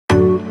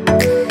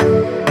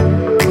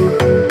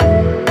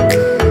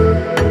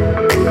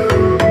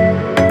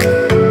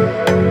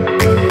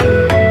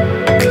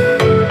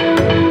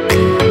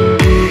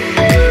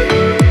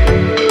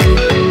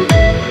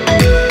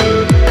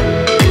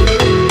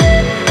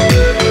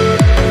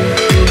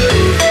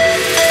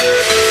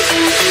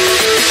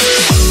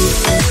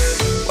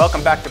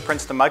back to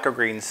Princeton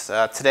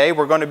Microgreens. Today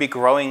we're going to be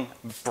growing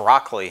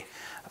broccoli.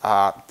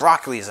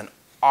 Broccoli is an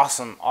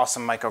awesome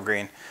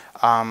microgreen.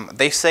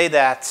 They say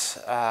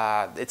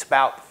that it's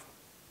about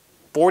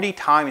 40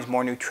 times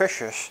more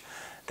nutritious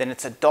than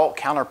its adult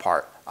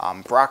counterpart,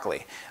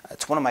 broccoli.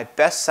 It's one of my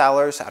best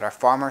sellers at our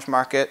farmer's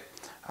market.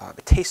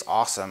 It tastes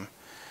awesome,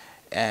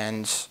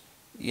 and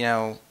you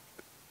know,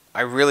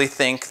 I really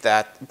think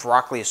that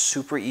broccoli is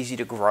super easy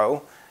to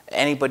grow.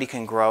 Anybody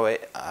can grow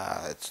it.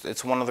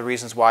 It's one of the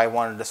reasons why I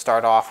wanted to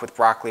start off with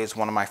broccoli as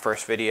one of my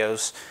first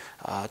videos,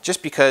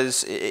 just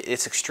because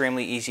it's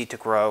extremely easy to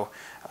grow.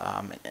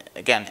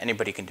 Again,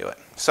 anybody can do it.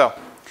 So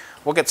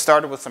we'll get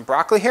started with some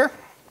broccoli here.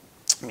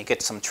 Let me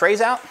get some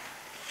trays out.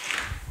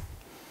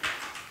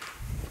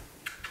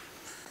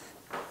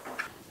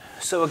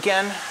 So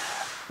again,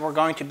 we're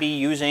going to be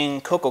using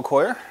coco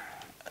coir,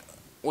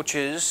 which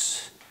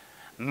is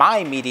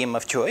my medium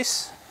of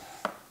choice.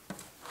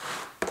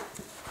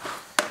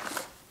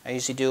 I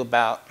usually do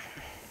about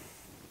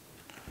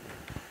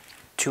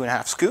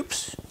 2.5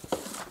 scoops.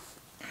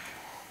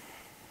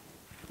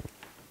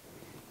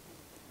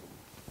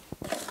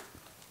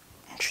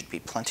 Should be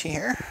plenty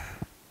here.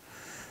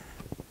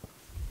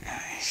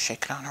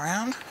 Shake it on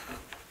around.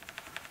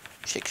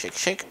 Shake, shake,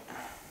 shake.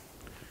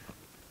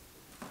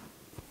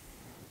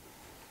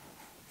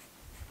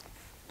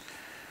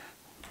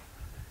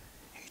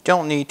 You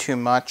don't need too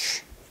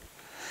much.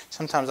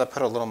 Sometimes I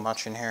put a little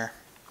much in here.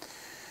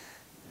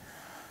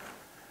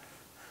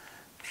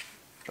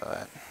 But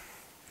a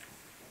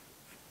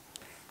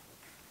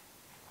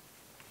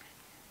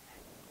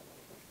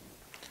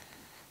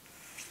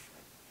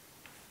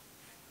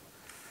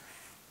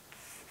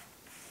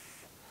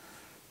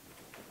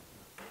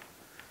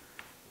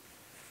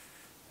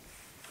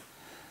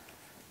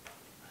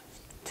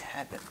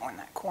tad bit more in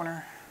that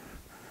corner.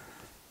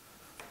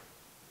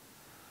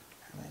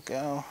 There we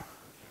go.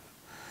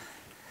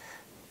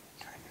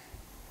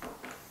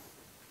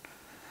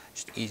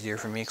 Just easier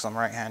for me because I'm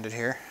right-handed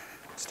here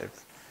instead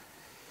of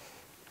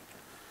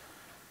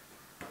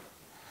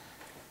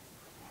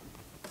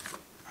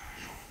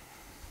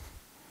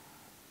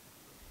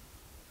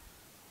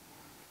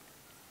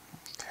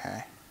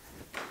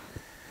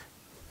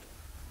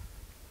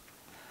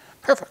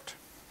perfect.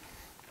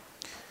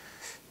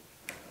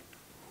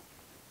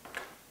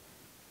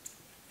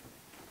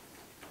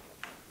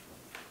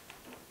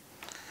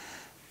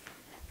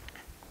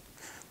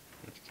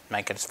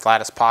 Make it as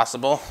flat as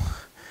possible.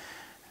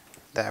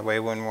 That way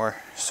when we're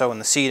sowing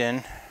the seed in,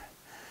 it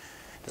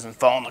doesn't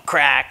fall in the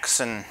cracks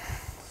and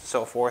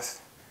so forth.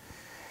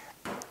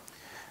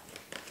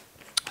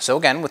 So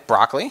again, with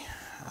broccoli,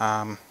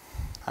 I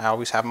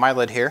always have my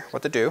lid here,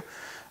 what to do.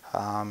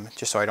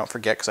 Just so I don't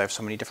forget, because I have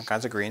so many different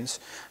kinds of greens.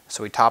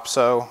 So we top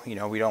sow, you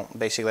know, we don't,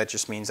 basically that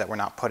just means that we're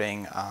not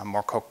putting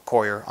more coco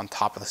coir on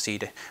top of the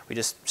seed. We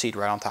just seed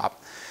right on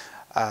top.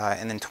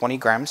 And then 20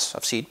 grams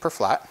of seed per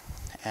flat,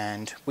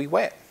 and we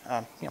weigh it,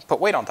 you know, put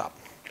weight on top.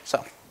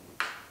 So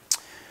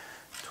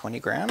 20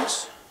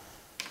 grams,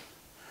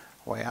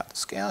 weigh out the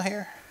scale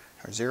here,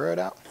 or zero it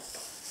out.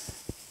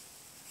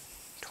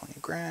 20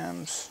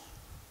 grams,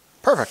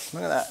 perfect,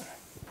 look at that.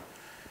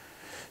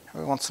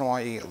 Every once in a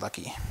while you get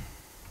lucky.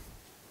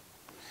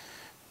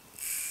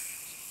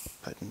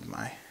 Put into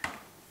my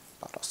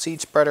bottle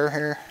seed spreader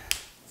here.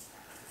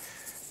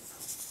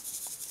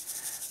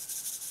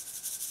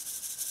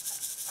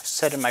 I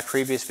said in my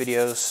previous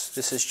videos,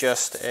 this is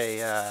just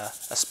a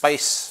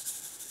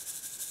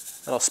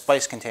little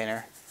spice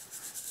container.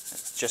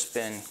 It's just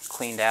been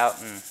cleaned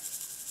out and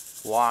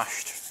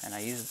washed, and I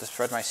use it to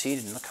spread my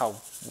seed, and look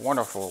how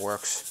wonderful it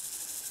works.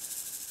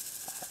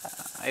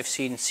 I've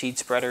seen seed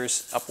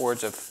spreaders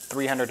upwards of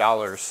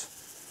 $300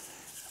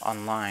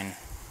 online,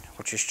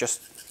 which is just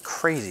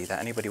crazy that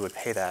anybody would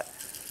pay that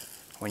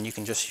when you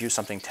can just use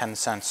something 10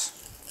 cents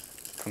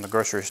from the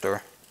grocery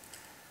store.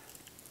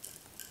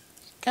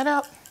 Get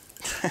out!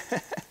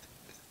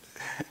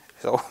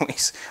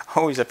 There's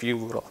always a few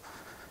little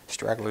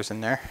stragglers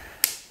in there.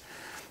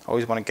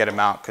 Always want to get them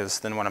out, because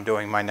then when I'm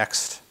doing my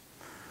next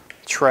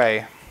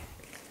tray,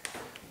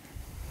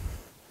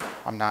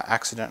 I'm not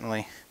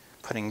accidentally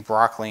putting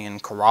broccoli in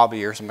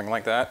kohlrabi or something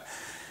like that.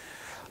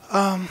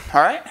 All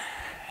right,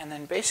 and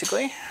then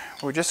basically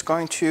we're just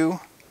going to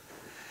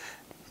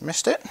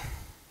mist it.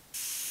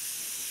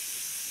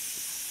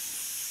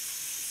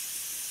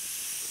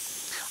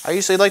 I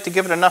usually like to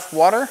give it enough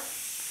water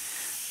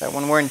that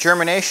when we're in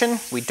germination,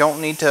 we don't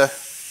need to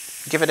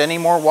give it any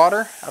more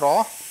water at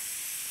all.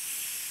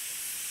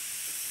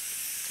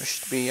 There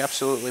should be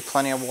absolutely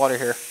plenty of water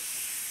here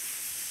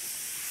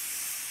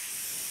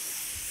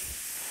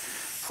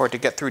for it to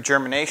get through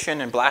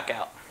germination and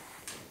blackout.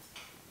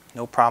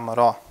 No problem at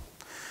all.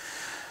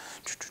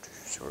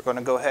 So we're going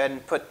to go ahead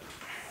and put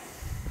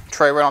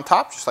tray right on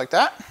top, just like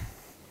that.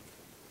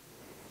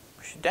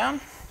 Push it down.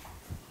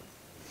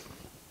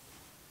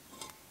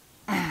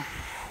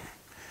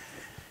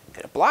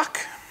 Get a block.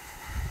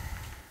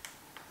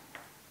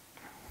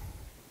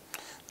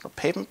 Little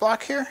pavement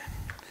block here.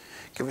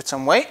 Give it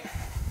some weight.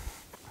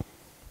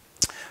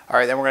 All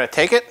right, then we're going to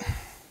take it,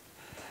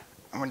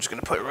 And we're just going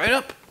to put it right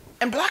up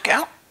and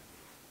Blackout.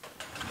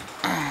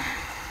 And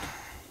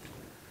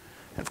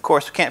of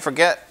course, we can't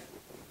forget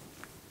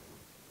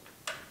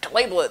to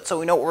label it so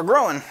we know what we're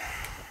growing.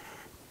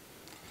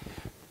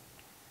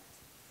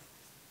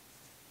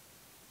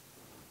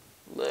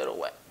 Little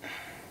wet.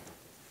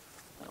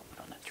 A little bit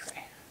on that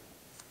tray.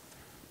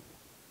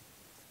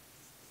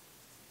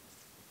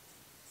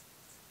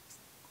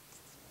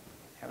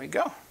 There we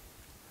go.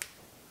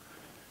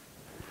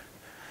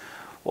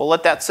 We'll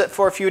let that sit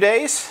for a few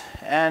days,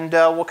 and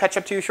we'll catch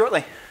up to you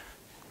shortly.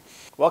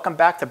 Welcome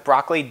back to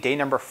broccoli day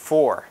number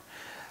 4.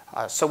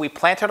 So we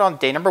planted on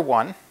day number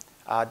 1.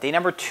 Day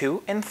number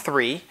 2 and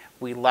 3,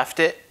 we left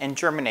it in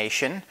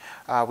germination.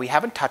 We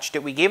haven't touched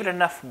it. We gave it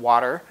enough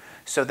water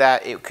so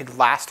that it could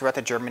last throughout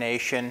the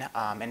germination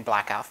and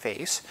blackout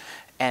phase.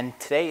 And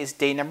today is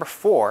day number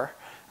 4.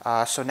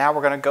 So now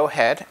we're going to go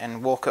ahead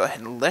and we'll go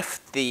ahead and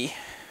lift the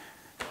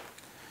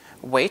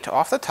weight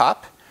off the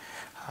top.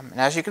 And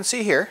as you can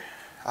see here,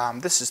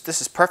 this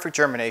is perfect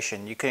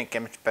germination. You couldn't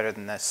get much better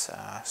than this,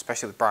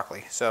 especially with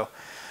broccoli. So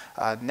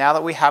now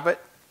that we have it,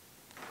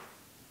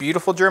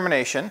 beautiful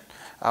germination,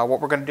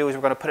 what we're going to do is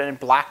we're going to put it in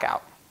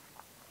Blackout.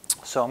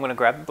 So I'm going to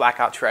grab the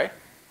Blackout tray.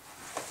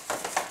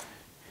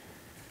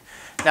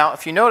 Now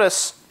if you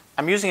notice,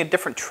 I'm using a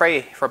different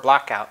tray for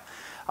Blackout.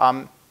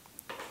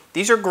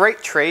 These are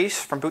great trays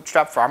from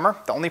Bootstrap Farmer.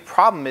 The only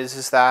problem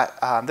is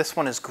that this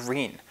one is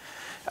green.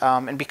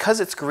 And because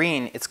it's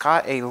green, it's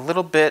got a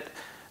little bit,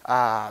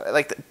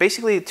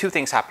 basically 2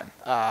 things happen.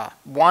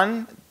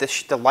 One,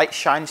 the light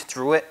shines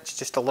through it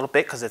just a little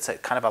bit because it's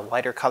kind of a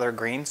lighter color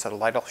green, so the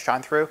light will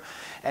shine through.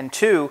 And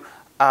 2,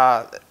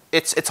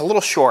 it's a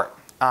little short.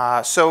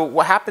 So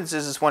what happens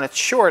is when it's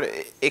short,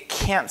 it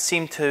can't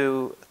seem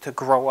to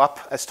grow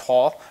up as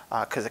tall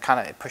because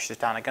it pushes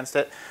down against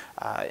it.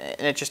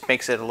 And it just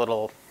makes it a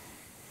little,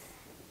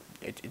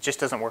 it just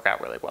doesn't work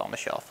out really well on the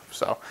shelf.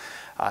 So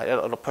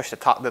it'll push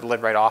the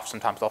lid right off.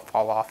 Sometimes they'll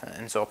fall off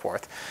and so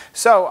forth.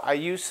 So I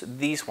use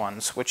these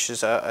ones, which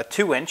is a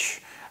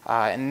 2-inch,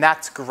 and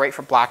that's great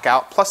for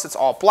Blackout. Plus it's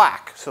all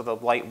black, so the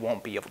light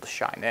won't be able to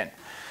shine in.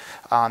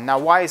 Now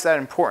why is that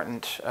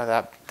important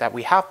that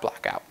we have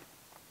Blackout?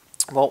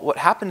 Well, what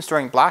happens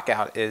during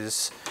Blackout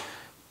is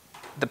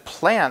the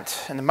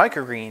plant and the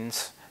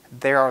microgreens,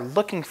 they are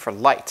looking for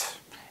light.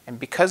 And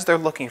because they're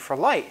looking for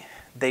light,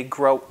 they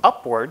grow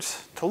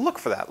upwards to look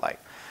for that light.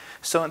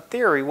 So in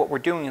theory, what we're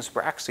doing is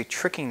we're actually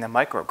tricking the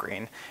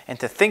microgreen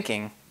into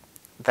thinking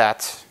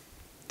that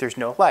there's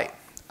no light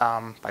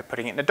by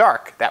putting it in the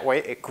dark. That way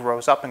it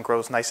grows up and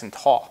grows nice and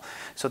tall.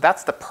 So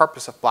that's the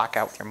purpose of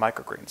Blackout with your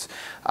microgreens.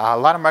 A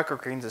lot of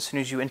microgreens, as soon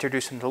as you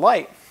introduce them to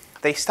light,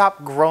 they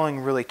stop growing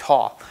really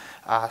tall.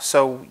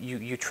 So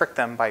you trick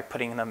them by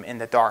putting them in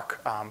the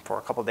dark for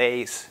a couple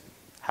days,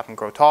 have them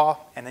grow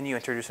tall, and then you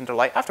introduce them to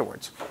light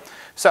afterwards.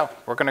 So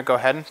we're going to go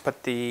ahead and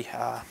put the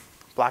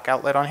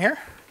Blackout lid on here,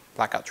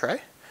 Blackout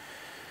tray,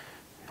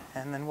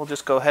 and then we'll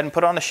just go ahead and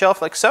put it on the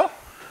shelf like so.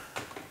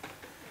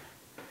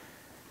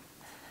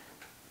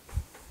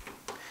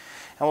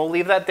 And we'll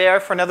leave that there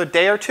for another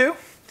day or 2,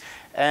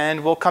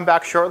 and we'll come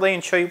back shortly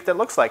and show you what that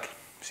looks like.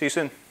 See you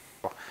soon.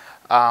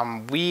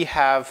 We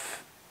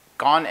have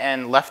gone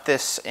and left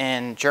this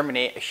in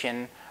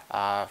germination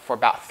for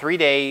about 3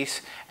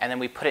 days, and then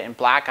we put it in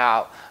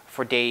Blackout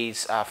for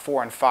days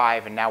 4 and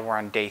 5, and now we're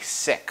on day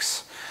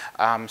 6.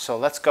 So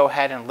let's go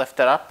ahead and lift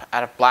it up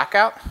out of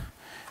Blackout,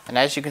 and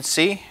as you can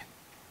see,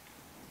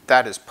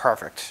 that is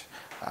perfect.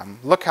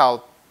 Look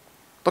how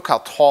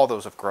tall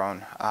those have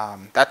grown.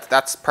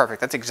 That's perfect.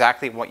 That's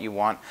exactly what you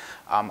want.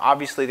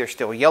 Obviously, they're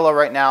still yellow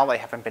right now. They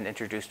haven't been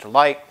introduced to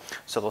light,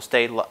 so they'll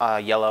stay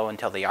yellow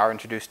until they are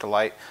introduced to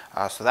light.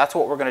 So that's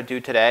what we're going to do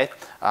today.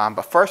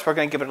 But first, we're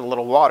going to give it a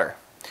little water.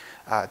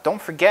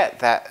 Don't forget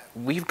that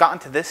we've gotten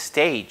to this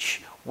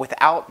stage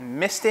without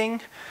misting,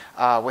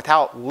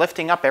 without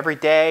lifting up every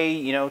day,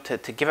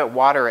 to give it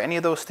water or any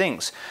of those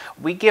things.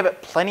 We give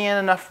it plenty and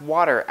enough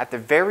water at the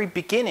very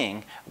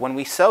beginning when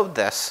we sowed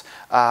this,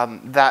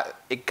 that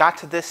it got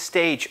to this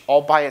stage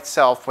all by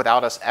itself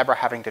without us ever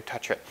having to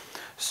touch it.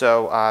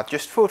 So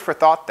just food for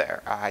thought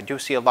there. I do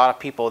see a lot of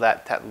people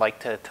that like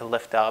to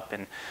lift up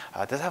and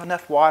does it have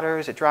enough water?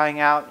 Is it drying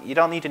out? You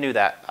don't need to do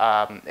that.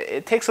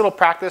 It takes a little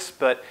practice,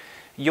 but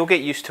you'll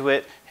get used to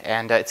it,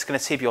 and it's going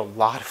to save you a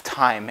lot of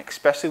time,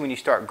 especially when you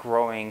start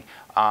growing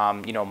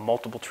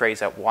multiple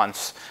trays at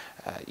once.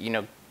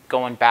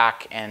 Going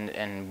back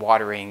and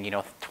watering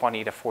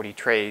 20 to 40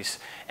 trays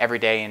every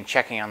day and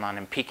checking on them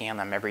and peeking on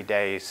them every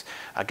day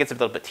gets a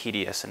little bit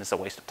tedious and it's a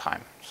waste of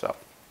time.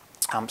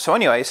 So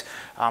anyways,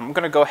 I'm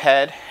going to go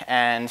ahead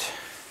and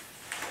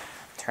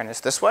turn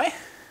this way.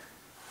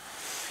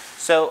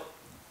 So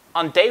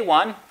on day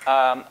 1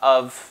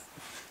 of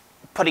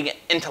putting it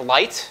into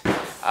light,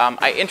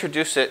 I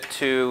introduce it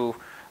to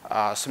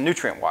some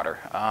nutrient water,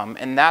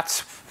 and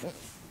that's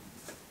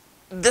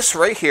this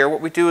right here. What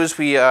we do is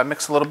we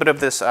mix a little bit of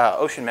this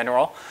ocean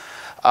mineral,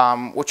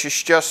 which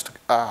is just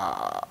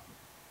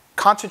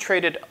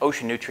concentrated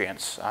ocean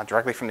nutrients,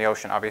 directly from the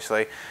ocean,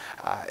 obviously.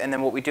 And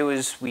then what we do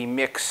is we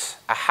mix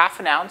a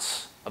 ½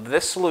 ounce of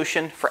this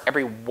solution for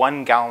every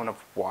 1 gallon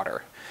of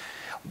water.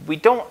 We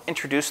don't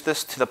introduce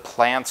this to the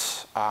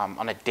plants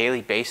on a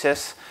daily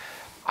basis.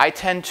 I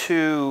tend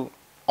to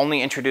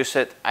only introduce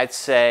it, I'd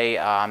say,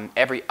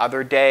 every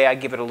other day. I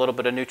give it a little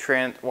bit of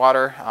nutrient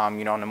water,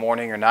 you know, in the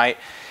morning or night.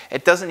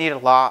 It doesn't need a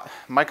lot.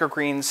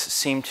 Microgreens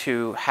seem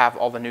to have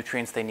all the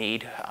nutrients they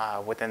need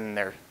within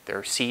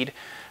their seed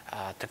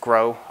to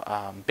grow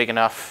big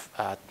enough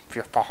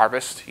for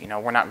harvest. You know,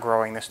 we're not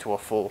growing this to a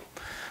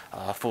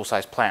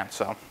full-size plant.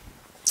 So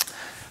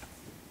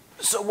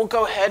we'll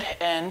go ahead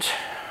and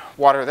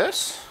water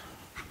this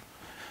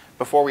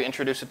before we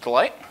introduce it to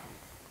light.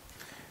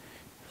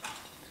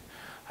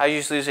 I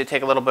usually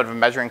take a little bit of a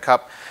measuring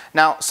cup.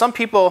 Now, some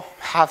people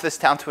have this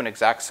down to an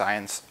exact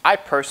science. I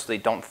personally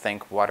don't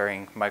think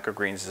watering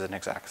microgreens is an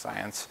exact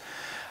science.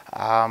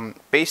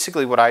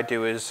 Basically, what I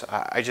do is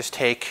I just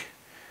take,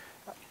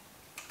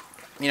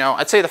 you know,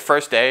 I'd say the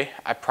first day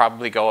I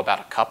probably go about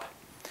a cup,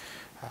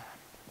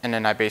 and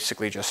then I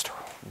basically just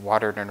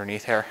water it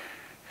underneath here.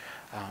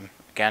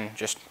 Again,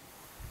 just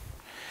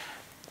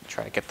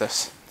try to get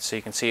this so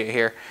you can see it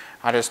here.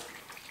 I just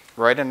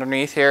right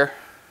underneath here,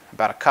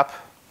 about a cup.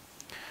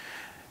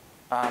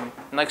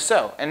 Like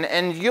so,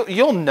 and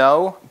you'll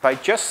know by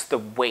just the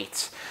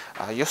weight.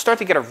 You'll start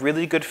to get a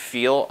really good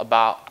feel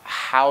about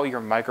how your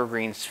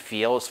microgreens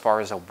feel as far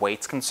as a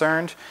weight's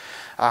concerned.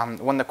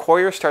 When the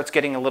coir starts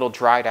getting a little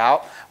dried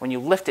out, when you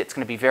lift it, it's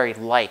going to be very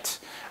light.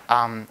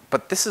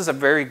 But this is a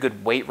very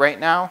good weight right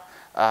now.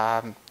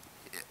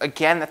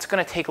 Again, that's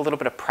going to take a little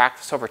bit of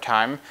practice over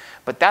time,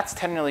 but that's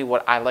technically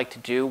what I like to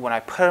do when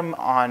I put them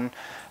on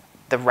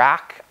the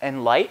rack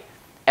and light.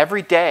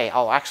 Every day,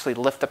 I'll actually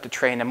lift up the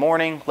tray in the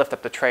morning, lift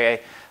up the tray,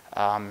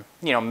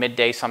 you know,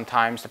 midday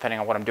sometimes, depending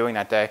on what I'm doing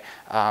that day,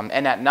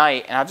 and at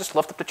night, and I'll just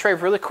lift up the tray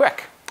really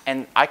quick.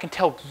 And I can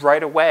tell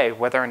right away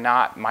whether or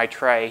not my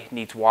tray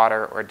needs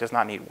water or it does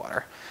not need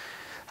water.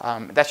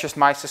 That's just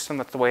my system.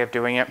 That's the way of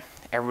doing it.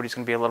 Everybody's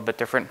going to be a little bit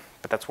different,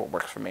 but that's what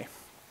works for me.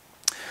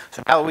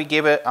 So now that we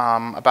gave it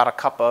about a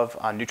cup of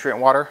nutrient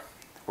water,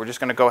 we're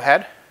just going to go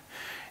ahead,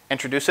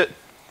 introduce it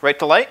right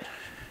to light.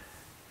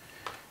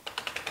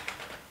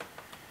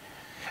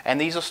 And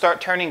these will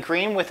start turning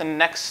green within the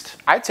next,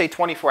 I'd say,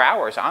 24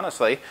 hours,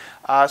 honestly.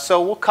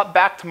 So we'll cut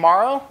back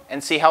tomorrow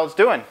and see how it's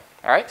doing.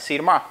 All right, see you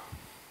tomorrow.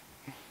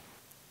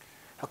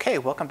 Okay,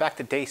 welcome back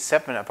to day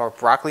 7 of our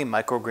broccoli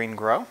microgreen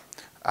grow.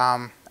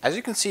 As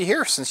you can see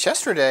here, since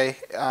yesterday,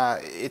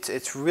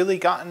 it's really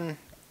gotten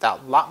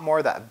that lot more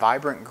of that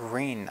vibrant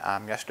green.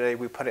 Yesterday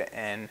we put it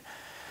in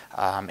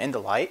the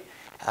light.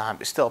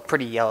 It's still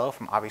pretty yellow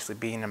from obviously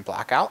being in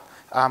blackout.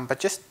 But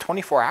just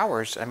 24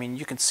 hours, I mean,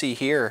 you can see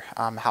here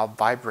how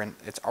vibrant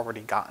it's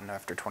already gotten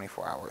after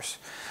 24 hours.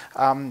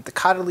 The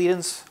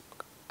cotyledons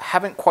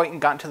haven't quite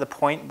gotten to the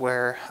point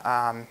where,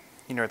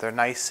 you know, they're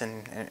nice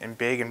and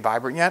big and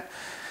vibrant yet.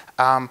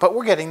 But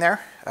we're getting there.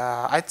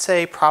 I'd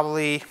say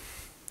probably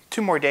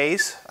 2 more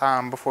days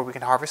before we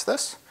can harvest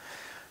this.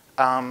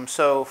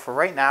 So for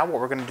right now,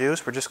 what we're going to do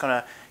is we're just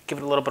going to give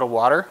it a little bit of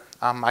water.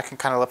 I can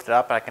kind of lift it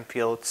up and I can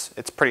feel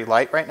it's pretty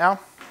light right now.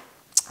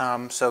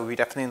 So we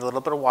definitely need a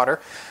little bit of water.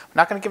 I'm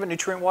not going to give it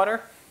nutrient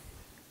water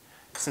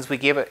since we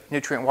gave it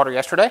nutrient water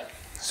yesterday.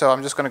 So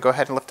I'm just going to go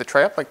ahead and lift the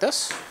tray up like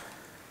this.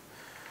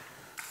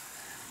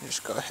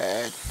 Just go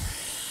ahead and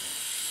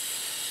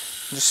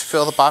just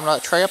fill the bottom of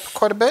that tray up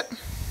quite a bit.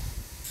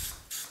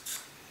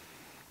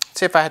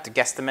 See, if I had to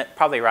guesstimate,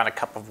 probably around a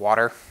cup of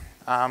water.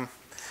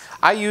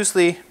 I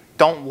usually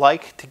don't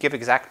like to give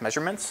exact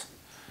measurements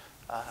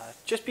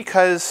just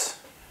because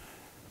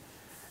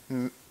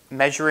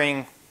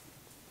measuring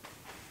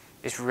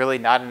is really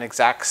not an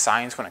exact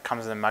science when it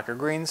comes to the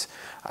microgreens.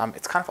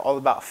 It's kind of all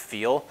about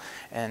feel,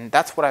 and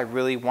that's what I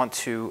really want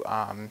to,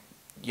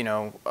 you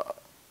know,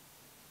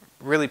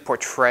 really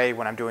portray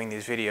when I'm doing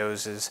these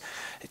videos, is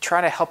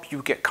try to help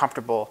you get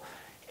comfortable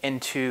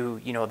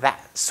into, you know,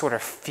 that sort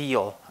of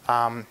feel.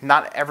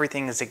 Not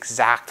everything is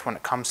exact when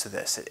it comes to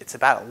this. It's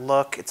about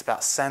look, it's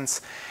about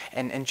sense,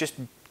 and just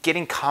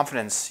getting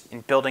confidence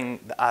in building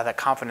that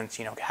confidence,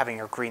 you know, having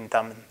your green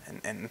thumb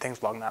and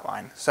things along that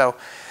line. So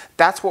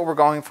that's what we're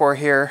going for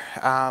here.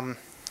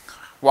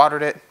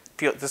 Watered it.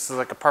 Feel this is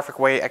like a perfect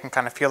weight. I can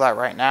kind of feel that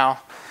right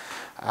now.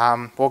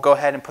 We'll go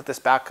ahead and put this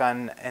back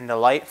on in the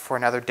light for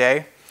another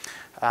day.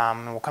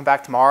 We'll come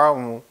back tomorrow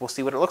and we'll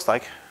see what it looks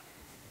like.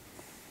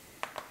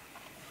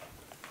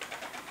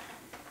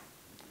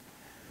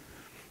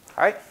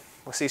 All right,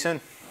 we'll see you soon.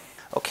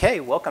 Okay,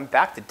 welcome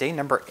back to day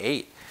number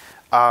 8.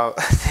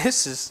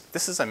 This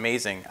is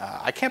amazing.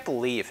 I can't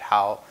believe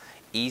how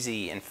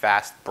easy and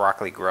fast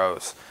broccoli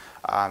grows.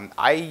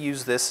 I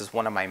use this as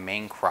one of my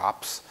main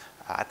crops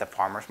at the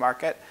farmer's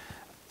market.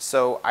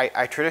 So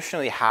I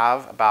traditionally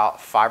have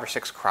about 5 or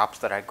 6 crops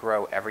that I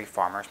grow every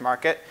farmer's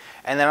market,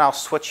 and then I'll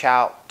switch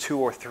out 2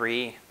 or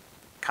 3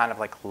 kind of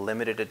like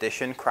limited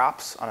edition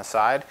crops on the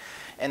side.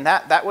 And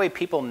that way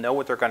people know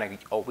what they're going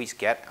to always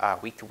get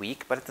week to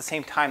week, but at the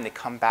same time they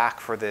come back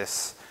for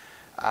this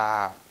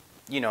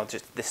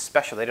just this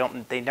special.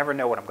 They never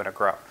know what I'm going to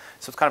grow.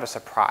 So it's kind of a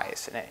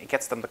surprise, and it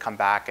gets them to come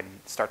back and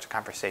starts a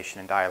conversation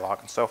and dialogue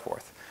and so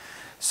forth.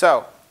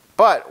 So,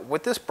 but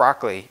with this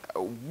broccoli,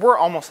 we're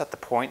almost at the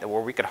point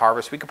where we could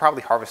harvest. We could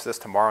probably harvest this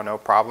tomorrow, no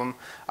problem.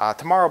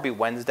 Tomorrow will be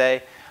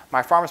Wednesday.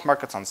 My farmer's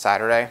market's on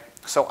Saturday.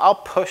 So I'll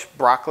push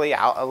broccoli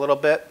out a little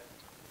bit.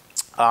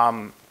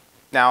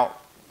 Now,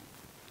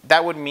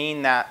 that would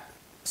mean that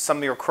some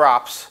of your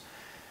crops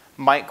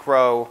might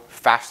grow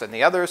faster than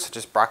the others, such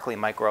as broccoli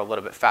might grow a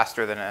little bit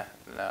faster than a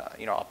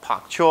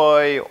pak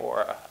choy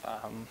or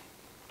I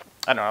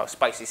don't know,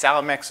 spicy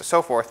salad mix or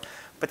so forth,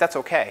 but that's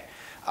okay.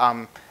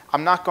 I'm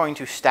not going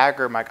to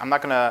stagger I'm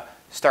not going to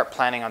start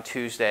planting on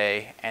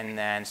Tuesday and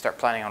then start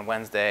planting on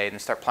Wednesday and then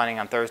start planting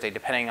on Thursday,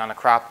 depending on the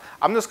crop.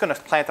 I'm just going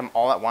to plant them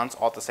all at once,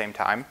 all at the same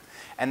time.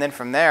 And then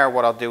from there,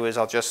 what I'll do is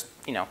I'll just,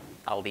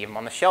 I'll leave them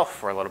on the shelf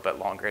for a little bit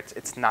longer.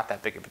 It's not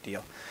that big of a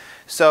deal.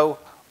 So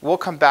we'll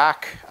come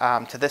back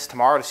to this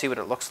tomorrow to see what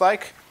it looks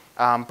like.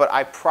 But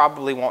I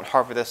probably won't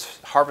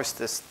harvest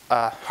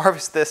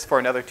this for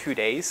another 2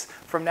 days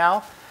from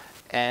now,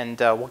 and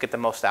we'll get the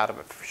most out of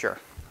it for sure.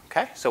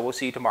 Okay, so we'll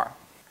see you tomorrow.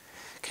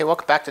 Okay,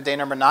 welcome back to day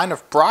number 9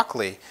 of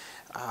broccoli.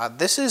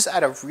 This is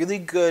at a really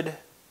good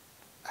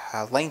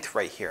length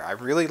right here. I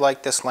really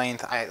like this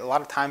length. A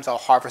lot of times I'll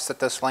harvest at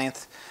this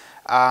length.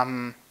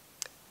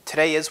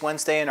 Today is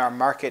Wednesday and our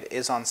market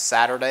is on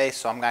Saturday,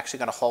 so I'm actually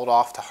going to hold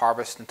off to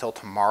harvest until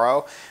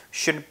tomorrow.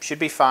 Should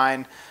be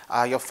fine.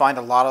 You'll find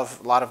a lot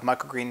of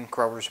microgreen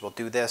growers will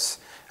do this.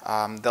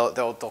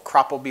 The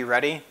crop will be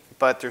ready,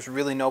 but there's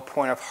really no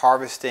point of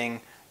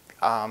harvesting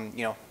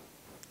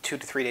 2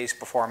 to 3 days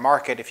before a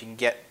market if you can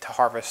get to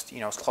harvest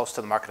as close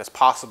to the market as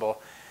possible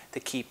to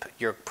keep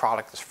your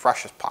product as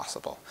fresh as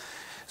possible.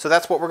 So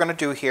that's what we're going to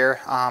do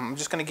here. I'm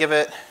just going to give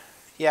it,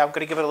 I'm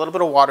going to give it a little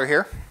bit of water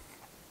here.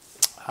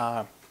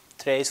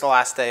 Today's the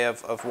last day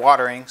of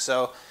watering,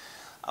 so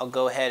I'll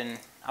go ahead and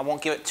I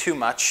won't give it too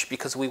much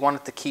because we want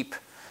it to keep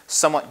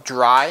somewhat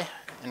dry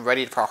and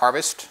ready for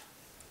harvest.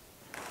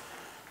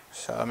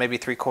 So maybe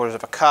 3/4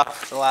 of a cup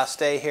the last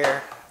day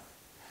here.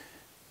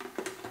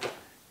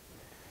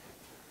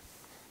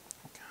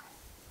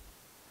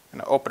 I'm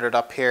going to open it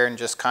up here and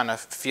just kind of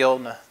feel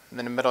in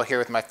the middle here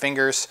with my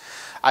fingers.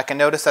 I can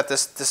notice that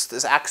this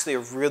is actually a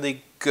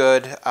really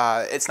good,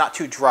 it's not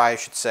too dry, I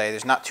should say.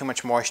 There's not too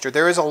much moisture.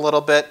 There is a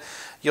little bit.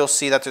 You'll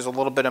see that there's a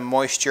little bit of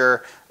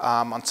moisture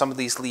on some of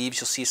these leaves.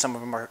 You'll see some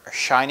of them are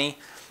shiny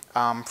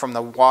from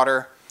the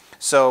water.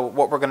 So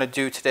what we're going to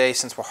do today,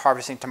 since we're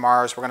harvesting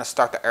tomorrow, is we're going to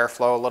start the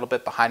airflow a little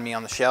bit behind me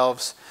on the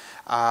shelves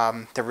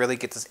to really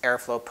get this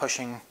airflow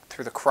pushing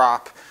through the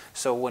crop.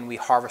 So when we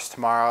harvest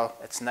tomorrow,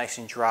 it's nice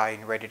and dry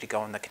and ready to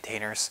go in the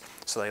containers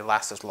so they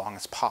last as long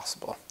as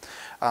possible.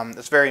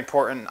 It's very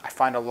important. I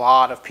find a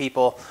lot of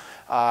people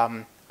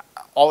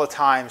all the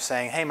time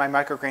saying, hey, my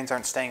microgreens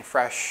aren't staying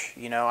fresh.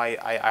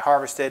 I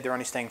harvested, they're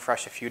only staying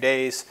fresh a few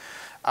days.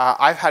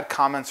 I've had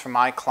comments from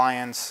my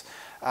clients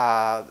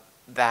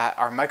that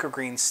our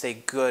microgreens stay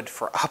good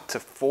for up to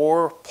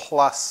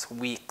 4+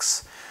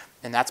 weeks.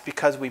 And that's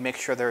because we make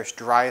sure they're as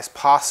dry as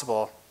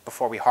possible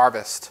before we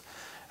harvest.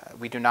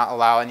 We do not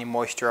allow any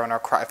moisture on our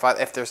crop.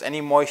 If there's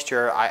any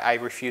moisture, I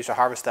refuse to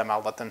harvest them.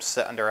 I'll let them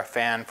sit under a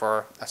fan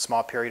for a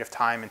small period of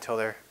time until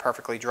they're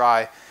perfectly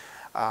dry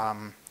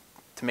to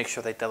make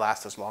sure that they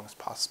last as long as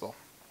possible.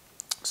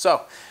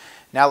 So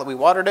now that we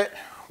watered it,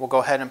 we'll go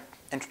ahead and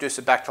introduce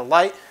it back to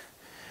light,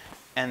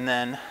 and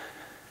then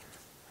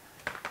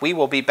we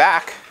will be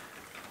back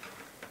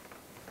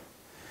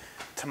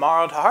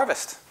tomorrow to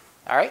harvest.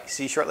 All right,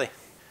 see you shortly.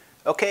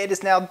 Okay, it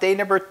is now day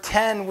number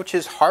 10, which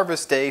is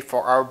harvest day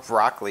for our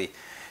broccoli.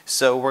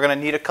 So we're going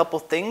to need a couple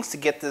things to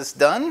get this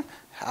done.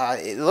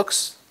 It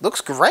looks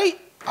great.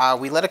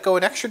 We let it go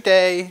an extra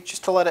day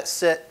just to let it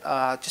sit,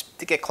 just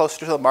to get closer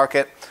to the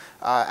market.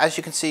 As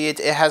you can see, it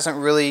hasn't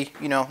really,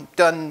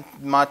 done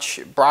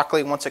much.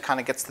 Broccoli, once it kind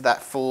of gets to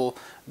that full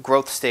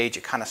growth stage,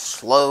 it kind of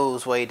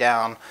slows way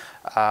down,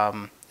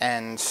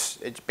 and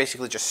it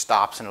basically just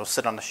stops and it'll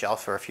sit on the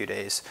shelf for a few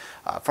days,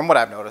 from what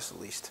I've noticed at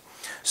least.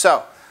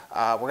 So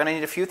we're going to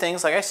need a few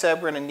things. Like I said,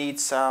 we're going to need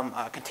some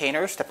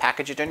containers to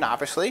package it in,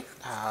 obviously.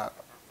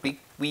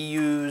 We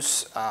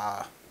use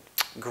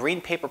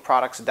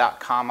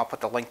greenpaperproducts.com. I'll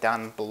put the link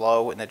down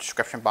below in the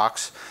description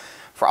box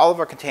for all of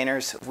our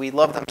containers. We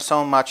love them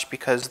so much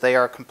because they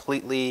are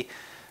completely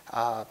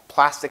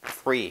plastic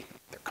free.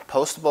 They're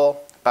compostable,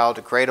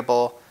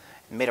 biodegradable,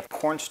 and made of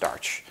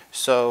cornstarch.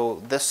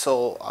 So this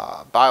will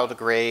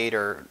biodegrade,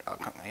 or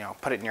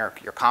put it in your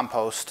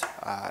compost,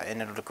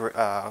 and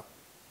it'll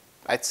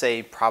I'd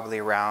say probably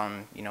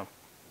around a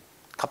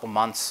couple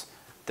months,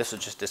 this will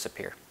just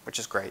disappear, which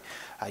is great.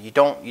 You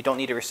don't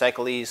need to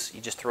recycle these.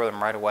 You just throw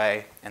them right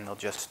away, and they'll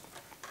just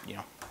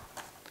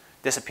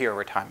disappear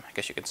over time, I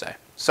guess you could say.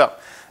 So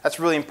that's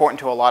really important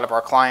to a lot of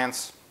our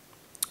clients.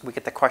 We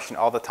get the question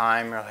all the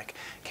time. They're like,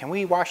 can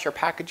we wash your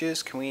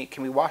packages? Can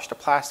we wash the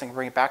plastic and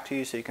bring it back to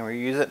you so you can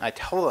reuse it? And I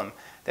tell them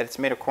that it's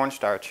made of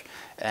cornstarch,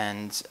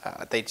 and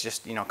they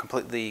just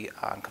completely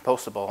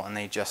compostable, and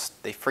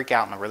they freak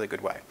out in a really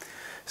good way.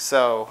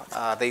 So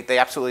they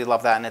absolutely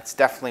love that, and it's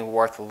definitely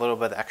worth a little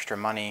bit of extra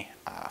money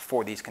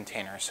for these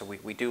containers. So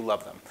we do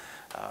love them.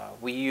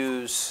 We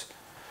use,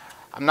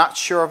 I'm not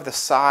sure of the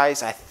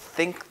size. I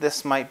think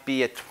this might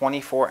be a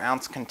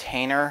 24-ounce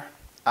container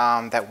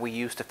that we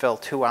use to fill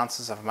 2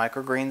 ounces of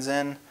microgreens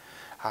in.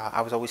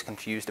 I was always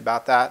confused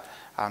about that.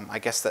 I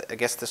guess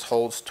this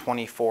holds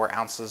 24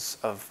 ounces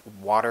of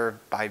water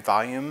by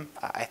volume,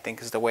 I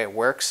think is the way it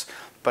works.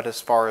 But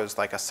as far as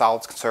like a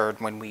solid's concerned,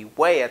 when we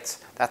weigh it,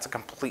 that's a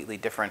completely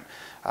different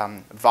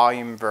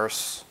volume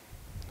versus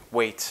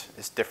weight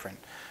is different.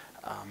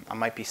 I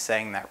might be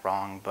saying that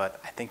wrong,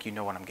 but I think you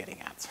know what I'm getting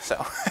at.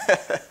 So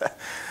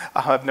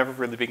I've never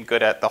really been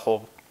good at the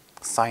whole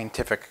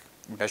scientific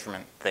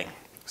measurement thing.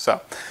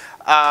 So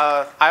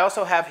I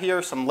also have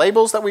here some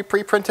labels that we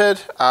pre-printed.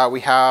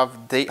 We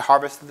have date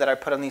harvested that I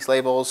put on these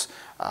labels,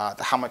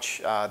 how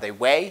much they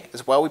weigh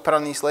as well we put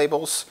on these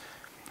labels.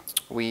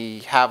 We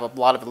have a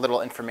lot of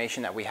little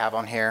information that we have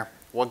on here.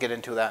 We'll get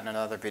into that in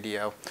another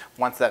video.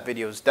 Once that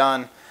video is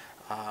done,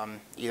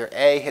 either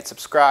A, hit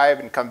subscribe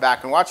and come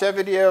back and watch that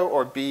video,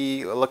 or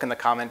B, look in the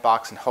comment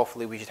box and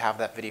hopefully we should have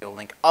that video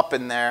link up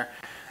in there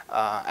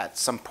at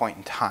some point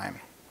in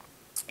time.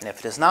 And if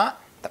it is not,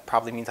 that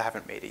probably means I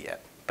haven't made it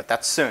yet. But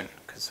that's soon,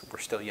 because we're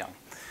still young.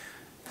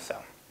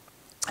 So,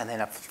 and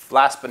then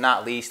last but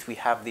not least, we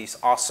have these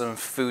awesome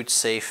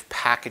food-safe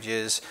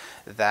packages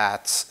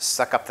that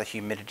suck up the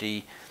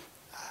humidity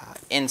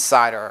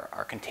inside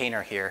our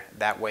container here.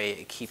 That way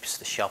it keeps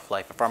the shelf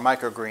life of our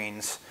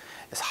microgreens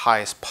as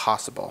high as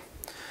possible.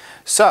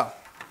 So,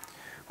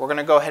 we're going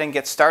to go ahead and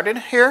get started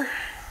here.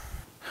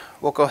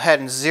 We'll go ahead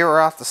and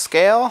zero out the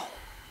scale.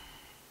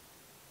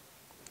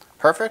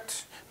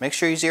 Perfect. Make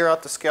sure you zero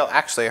out the scale.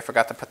 Actually, I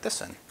forgot to put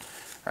this in.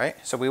 Right?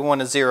 So we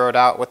want to zero it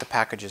out with the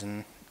packages,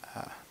 and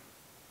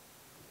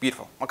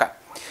beautiful. Okay.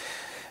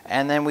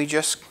 And then we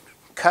just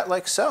cut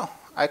like so.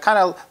 I kind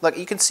of, look,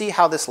 you can see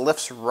how this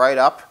lifts right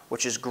up,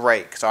 which is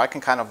great. So I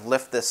can kind of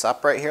lift this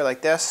up right here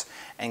like this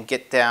and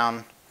get down.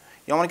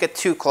 You don't want to get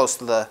too close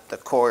to the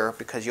coir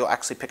because you'll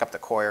actually pick up the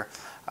coir.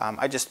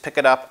 I just pick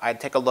it up, I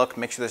take a look,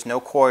 make sure there's no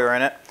coir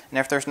in it. And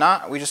if there's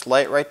not, we just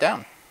lay it right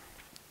down.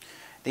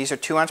 These are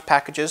 2-ounce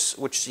packages,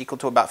 which is equal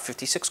to about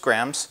 56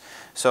 grams.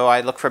 So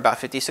I look for about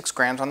 56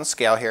 grams on the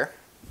scale here.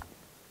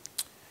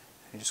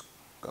 You just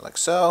go like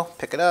so,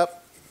 pick it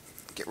up,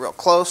 get real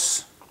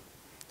close.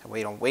 That way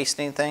you don't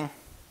waste anything.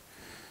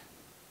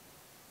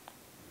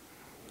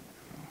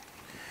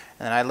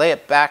 And then I lay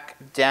it back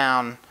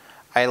down.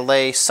 I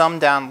lay some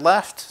down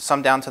left,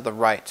 some down to the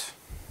right.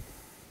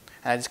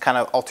 And I just kind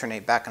of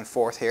alternate back and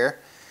forth here.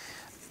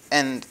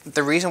 And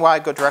the reason why I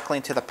go directly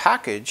into the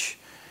package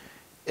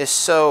is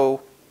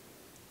so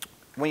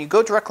when you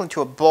go directly into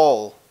a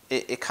bowl,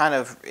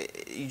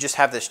 you just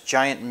have this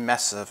giant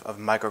mess of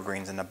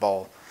microgreens in the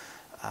bowl.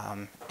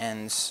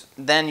 And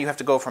then you have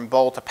to go from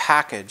bowl to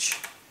package.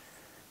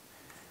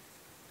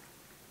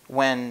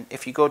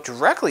 If you go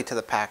directly to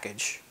the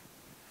package,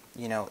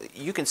 you know,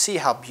 you can see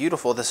how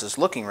beautiful this is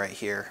looking right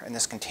here in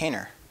this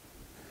container,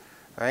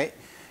 right?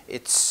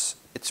 It's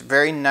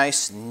very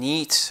nice,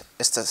 neat,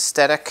 it's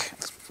aesthetic.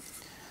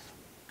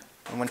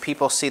 And when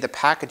people see the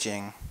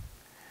packaging,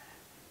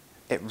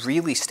 it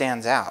really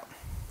stands out.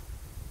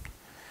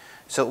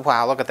 So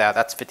wow, look at that.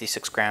 That's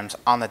 56 grams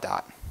on the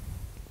dot.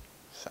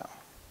 So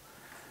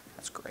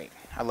that's great.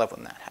 I love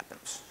when that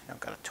happens. You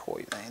don't got to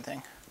toy with anything.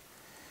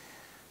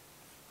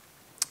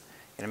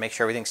 You got to make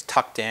sure everything's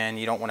tucked in.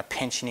 You don't want to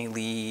pinch any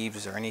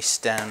leaves or any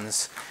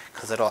stems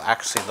because it'll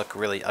actually look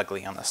really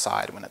ugly on the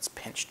side when it's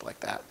pinched like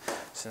that.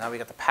 So now we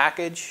got the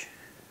package.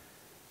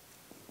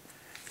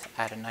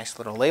 Add a nice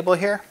little label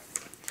here.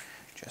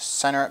 Just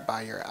center it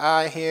by your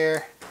eye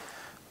here.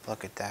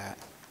 Look at that.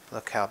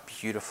 Look how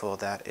beautiful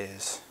that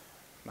is.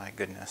 My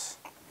goodness.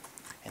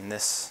 And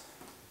this,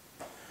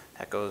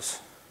 that goes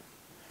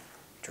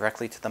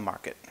directly to the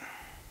market.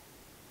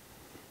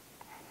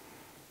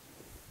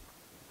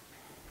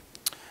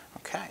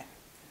 Okay.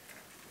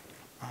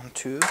 On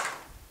to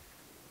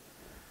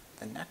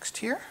the next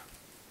here.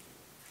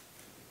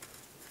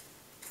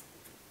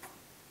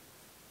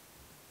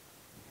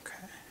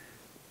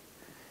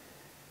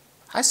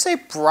 I say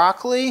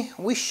broccoli,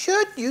 we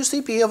should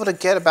usually be able to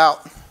get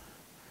about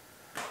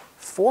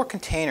 4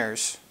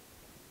 containers.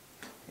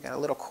 We got a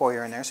little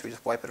coir in there, so we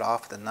just wipe it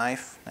off with a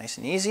knife, nice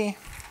and easy.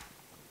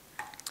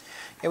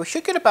 Yeah, we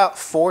should get about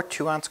 4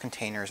 2-ounce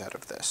containers out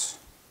of this.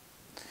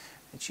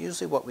 It's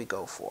usually what we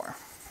go for.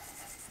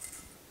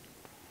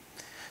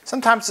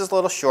 Sometimes it's a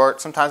little short,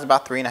 sometimes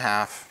about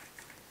 3.5,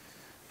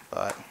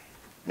 but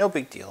no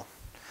big deal.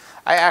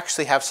 I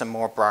actually have some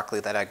more broccoli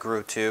that I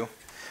grew too.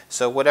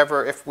 So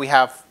whatever, if we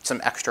have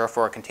some extra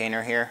for a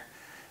container here,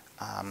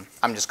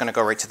 I'm just going to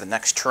go right to the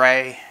next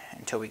tray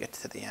until we get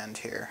to the end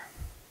here,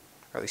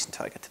 or at least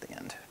until I get to the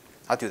end.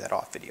 I'll do that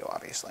off video,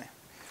 obviously.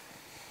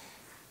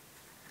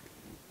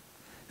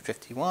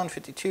 51,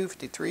 52,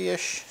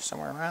 53-ish,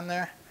 somewhere around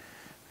there.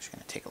 I'm just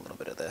going to take a little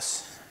bit of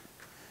this,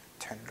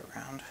 turn it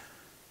around.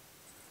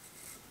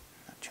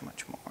 Not too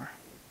much more.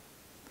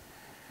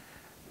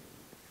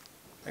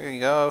 There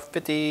you go,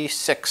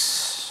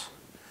 56.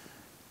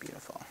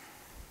 Beautiful.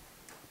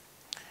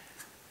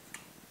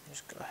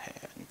 Just go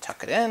ahead and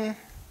tuck it in.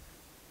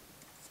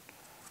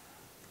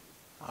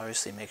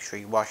 Obviously make sure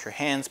you wash your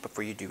hands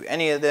before you do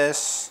any of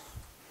this.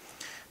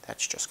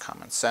 That's just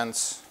common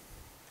sense.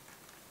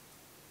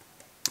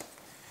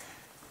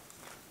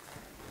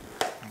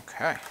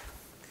 Okay.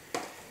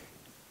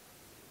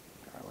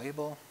 Our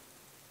label.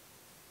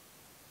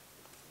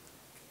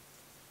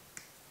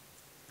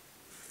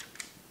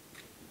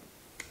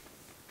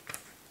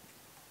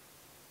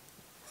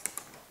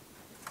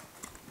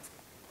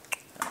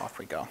 And off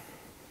we go.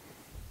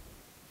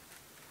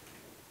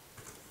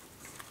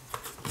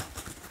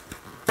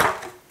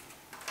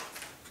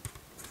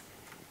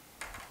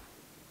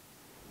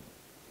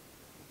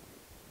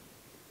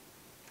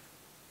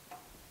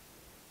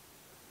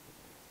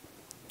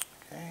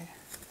 Okay.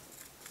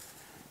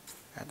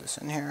 Add this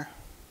in here.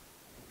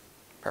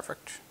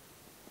 Perfect.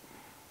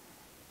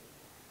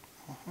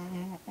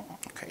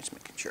 Okay, just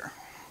making sure.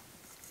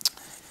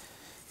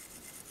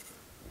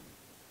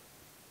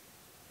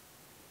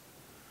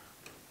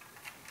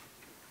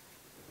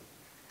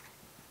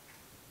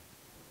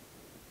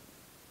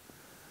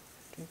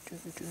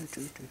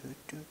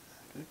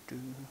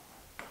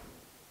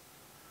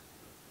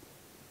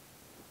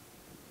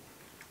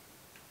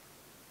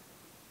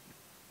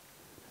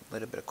 A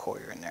little bit of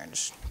coir in there and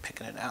just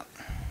picking it out.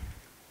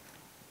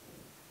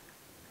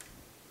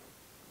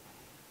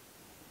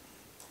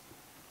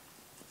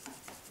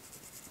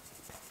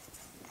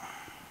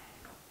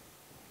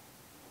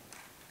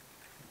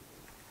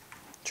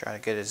 Try to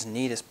get it as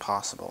neat as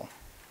possible.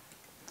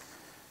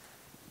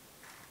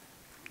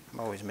 I'm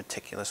always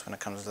meticulous when it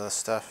comes to this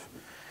stuff.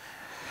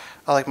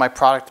 I like my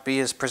product to be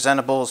as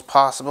presentable as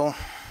possible.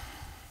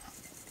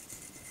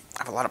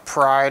 I have a lot of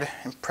pride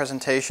in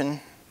presentation.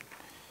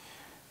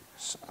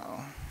 So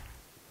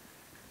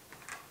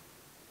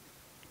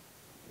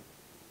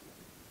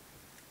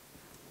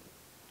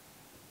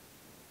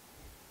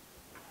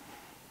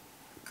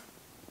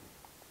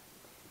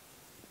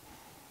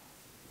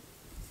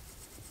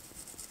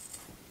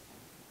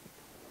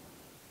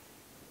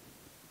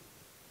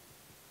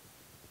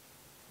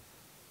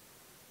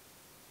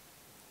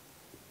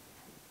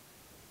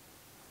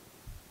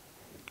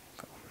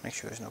make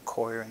sure there's no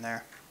coir in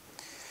there.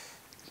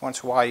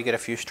 Once in a while you get a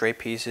few stray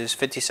pieces.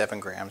 57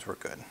 grams, we're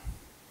good.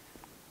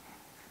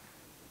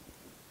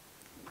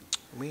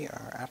 We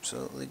are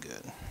absolutely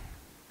good.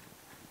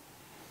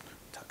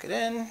 Tuck it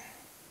in.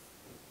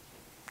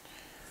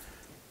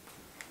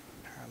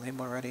 Our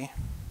label ready.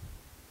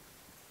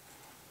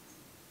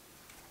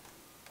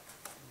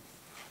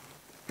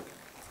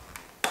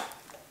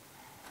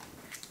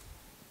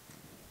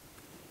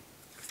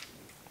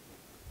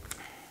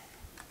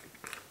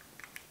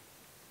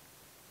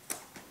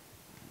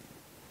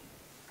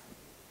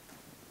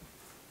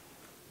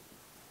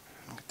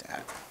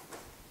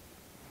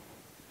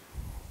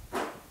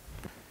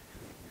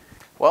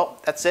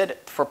 Well, that's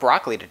it for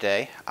broccoli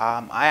today.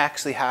 I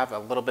actually have a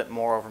little bit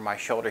more over my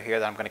shoulder here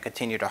that I'm going to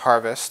continue to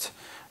harvest.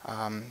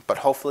 But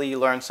hopefully you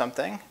learned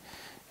something,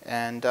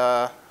 and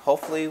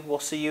hopefully we'll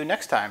see you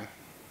next time.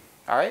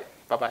 All right,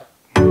 bye-bye.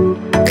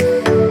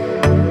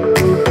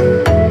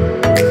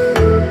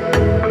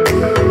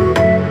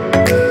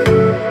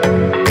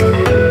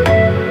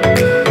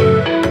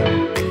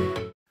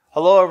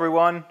 Hello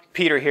everyone,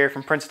 Peter here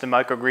from Princeton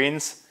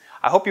Microgreens.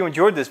 I hope you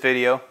enjoyed this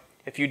video.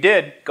 If you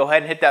did, go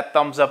ahead and hit that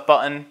thumbs up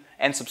button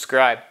and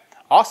subscribe.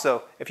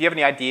 Also, if you have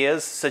any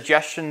ideas,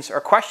 suggestions,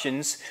 or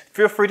questions,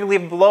 feel free to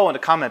leave them below in the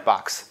comment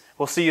box.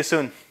 We'll see you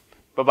soon.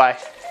 Bye-bye.